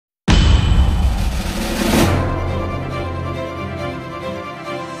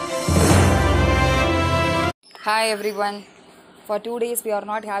Hi everyone. For 2 days we are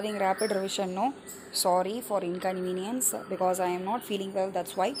not having rapid revision. No, sorry for inconvenience because I am not feeling well.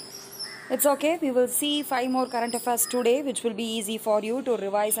 That's why. It's okay. We will see 5 more current affairs today, which will be easy for you to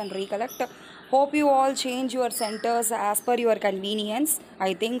revise and recollect. Hope you all change your centers as per your convenience.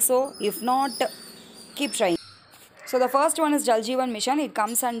 I think so. If not, keep trying. So the first one is Jal Jeevan Mission. It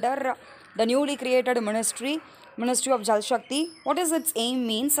comes under the newly created Ministry of Jal Shakti. What is its aim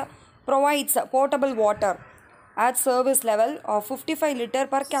means? Provides potable water at service level of 55 liter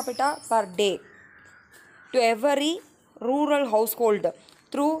per capita per day to every rural household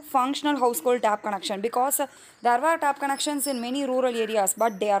through functional household tap connection, because there were tap connections in many rural areas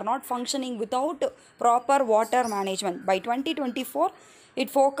but they are not functioning without proper water management. By 2024 it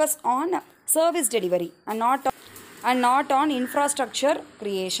focused on service delivery and not on infrastructure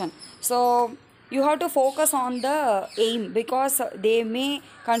creation. So you have to focus on the aim because they may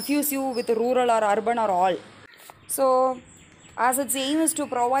confuse you with rural or urban or all. So as its aim is to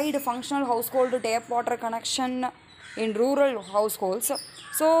provide functional household tap water connection in rural households,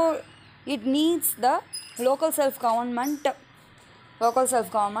 so it needs the local self government,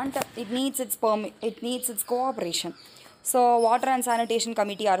 it needs its cooperation. So water and sanitation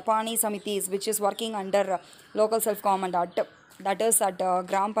committee or pani samitis, which is working under local self government act, that is at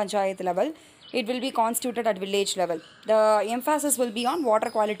gram panchayat level, it will be constituted at village level. The emphasis will be on water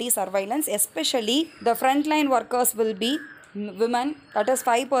quality surveillance, especially the frontline workers will be women, that is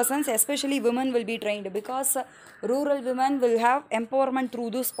 5 persons, especially women will be trained because rural women will have empowerment through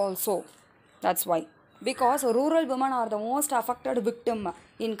this also. That's why, because rural women are the most affected victim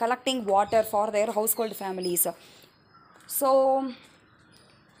in collecting water for their household families. So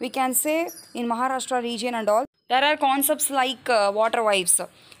we can say in Maharashtra region and all, there are concepts like water wives.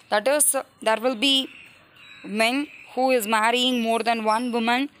 That is, there will be men who is marrying more than one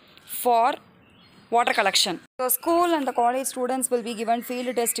woman for water collection. So school and the college students will be given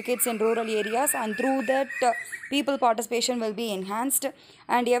field test kits in rural areas, and through that people participation will be enhanced,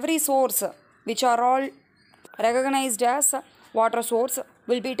 and every source which are all recognized as water source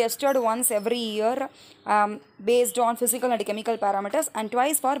will be tested once every year based on physical and chemical parameters, and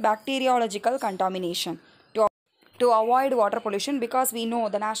twice for bacteriological contamination to avoid water pollution, because we know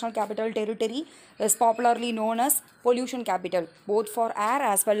the National Capital Territory is popularly known as pollution capital, both for air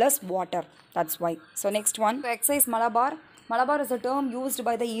as well as water. That's why. So next one, exercise Malabar. Malabar is a term used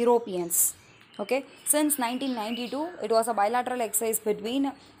by the Europeans. Okay, since 1992 it was a bilateral exercise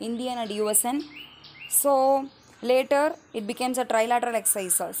between Indian and USN. So later it becomes a trilateral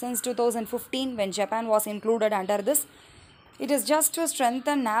exercise since 2015 when Japan was included under this. It is just to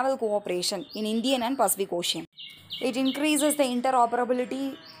strengthen naval cooperation in Indian and Pacific Ocean. It increases the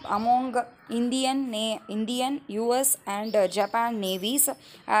interoperability among Indian, US and Japan navies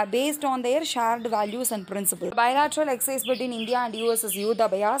based on their shared values and principles. The bilateral exercise between India and US is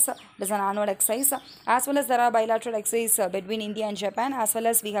Yojana By AAP IAS. It is an annual exercise. As well as there are bilateral exercises between India and Japan, as well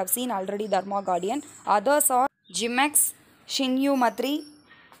as we have seen already Dharma Guardian. Others are GIMEX, Shinyu Matri.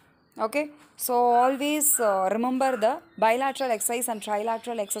 Okay, so always remember the bilateral exercise and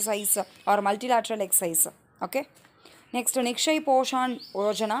trilateral exercise or multilateral exercise. Okay. Next, Nikshay Poshan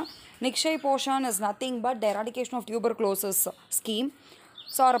Yojana. Nikshay Poshan is nothing but the eradication of tuberculosis scheme,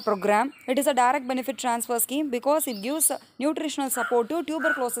 or a program. It is a direct benefit transfer scheme because it gives nutritional support to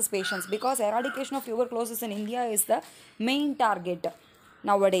tuberculosis patients, because eradication of tuberculosis in India is the main target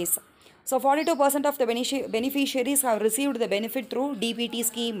nowadays. So 42% of the beneficiaries have received the benefit through DPT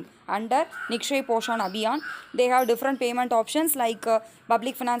scheme under Nikshay Poshan Abhiyan. They have different payment options like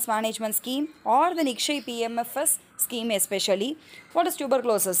public finance management scheme or the Nikshay PMFS scheme especially. What is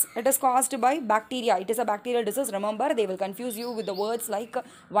tuberculosis? It is caused by bacteria. It is a bacterial disease. Remember, they will confuse you with the words like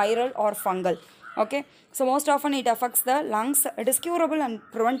viral or fungal. Okay. So most often it affects the lungs. It is curable and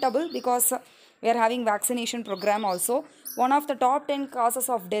preventable because we are having vaccination program also. One of the top 10 causes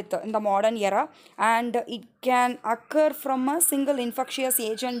of death in the modern era, and it can occur from a single infectious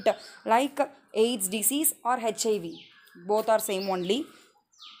agent like AIDS disease or HIV. Both are same only.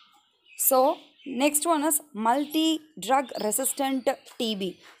 So next one is multi-drug resistant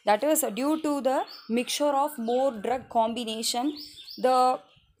TB. That is due to the mixture of more drug combination, the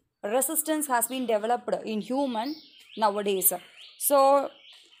resistance has been developed in human nowadays. So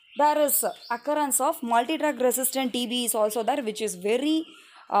there is occurrence of multi-drug resistant TB is also there, which is very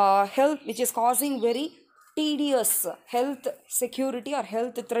which is causing very tedious health security or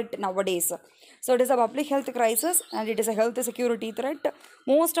health threat nowadays. So it is a public health crisis and it is a health security threat.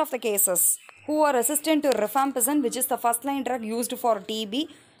 Most of the cases who are resistant to rifampicin, which is the first line drug used for TB,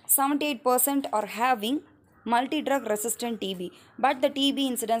 78% are having multi-drug resistant TB, but the TB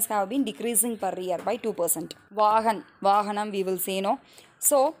incidents have been decreasing per year by 2%. Vahanam we will say, no.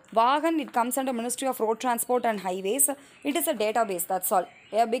 So, Vahan, it comes under Ministry of Road Transport and Highways. It is a database, that's all,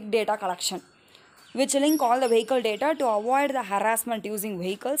 a big data collection, which link all the vehicle data to avoid the harassment using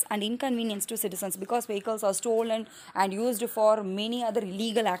vehicles and inconvenience to citizens, because vehicles are stolen and used for many other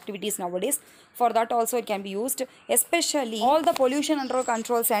illegal activities nowadays. For that also it can be used. Especially all the pollution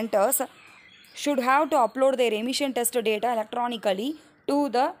control centers should have to upload their emission test data electronically to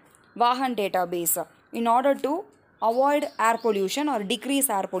the Vahan database in order to avoid air pollution or decrease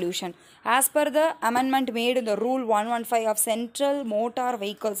air pollution. As per the amendment made in the Rule 115 of Central Motor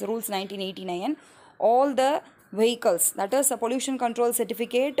Vehicles Rules 1989, all the vehicles, that is a pollution control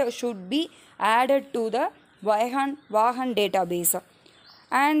certificate, should be added to the Vahan database.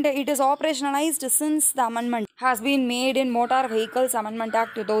 And it is operationalized since the amendment has been made in Motor Vehicles Amendment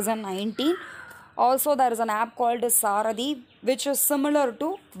Act 2019. Also, there is an app called Sarathi, which is similar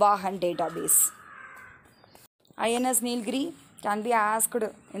to Vahan database. INS Nilgiri can be asked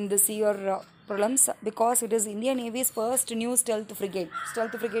in this year prelims, because it is Indian Navy's first new stealth frigate.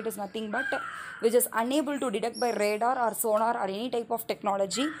 Stealth frigate is nothing but which is unable to detect by radar or sonar or any type of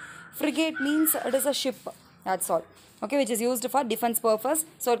technology. Frigate means it is a ship, that's all. Okay, which is used for defense purpose.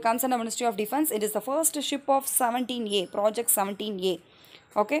 So it comes under Ministry of Defense. It is the first ship of 17A, Project 17A.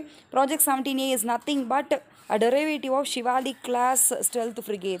 Okay, Project 17A is nothing but a derivative of Shivalik class stealth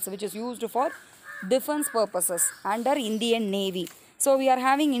frigates, which is used for defense purposes under Indian Navy. So we are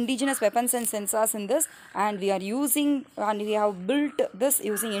having indigenous weapons and sensors in this, and we are using, and we have built this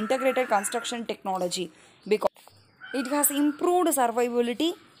using integrated construction technology, because it has improved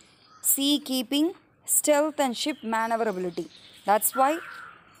survivability, sea keeping, stealth and ship maneuverability. That's why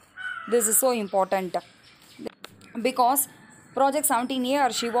this is so important, because Project 17A or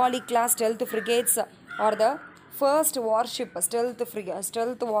Shivalik class stealth frigates are the first warship,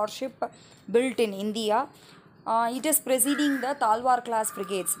 stealth warship built in India. It is preceding the Talwar class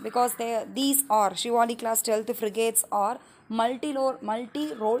frigates, because these are Shivalik class stealth frigates are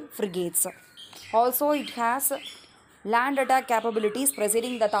multi-role frigates. Also, it has land attack capabilities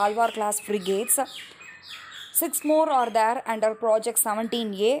preceding the Talwar class frigates. 6 more are there under Project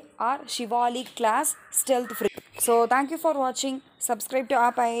 17A or Shivalik class stealth frigates. So, thank you for watching. Subscribe to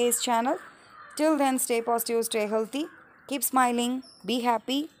AAP IAS channel. Till then, stay positive, stay healthy, keep smiling, be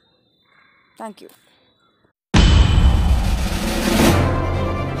happy. Thank you.